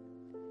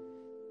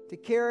 to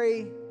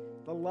carry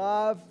the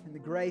love and the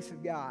grace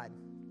of God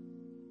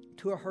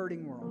to a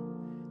hurting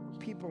world.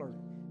 People are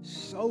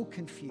so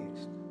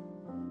confused.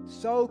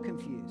 So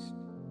confused.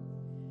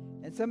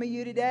 And some of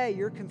you today,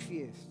 you're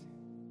confused.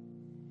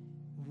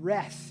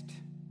 Rest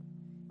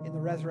in the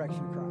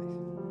resurrection of Christ.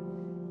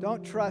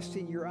 Don't trust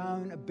in your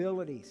own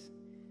abilities,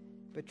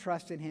 but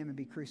trust in him and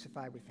be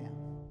crucified with him.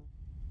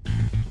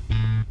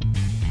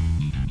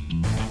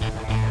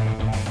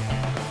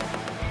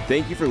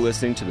 Thank you for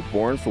listening to the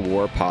Born for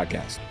War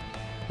podcast.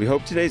 We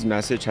hope today's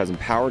message has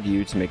empowered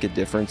you to make a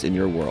difference in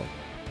your world.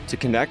 To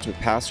connect with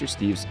Pastor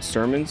Steve's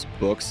sermons,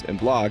 books, and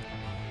blog,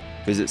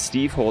 visit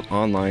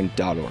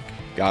steveholtonline.org.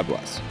 God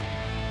bless.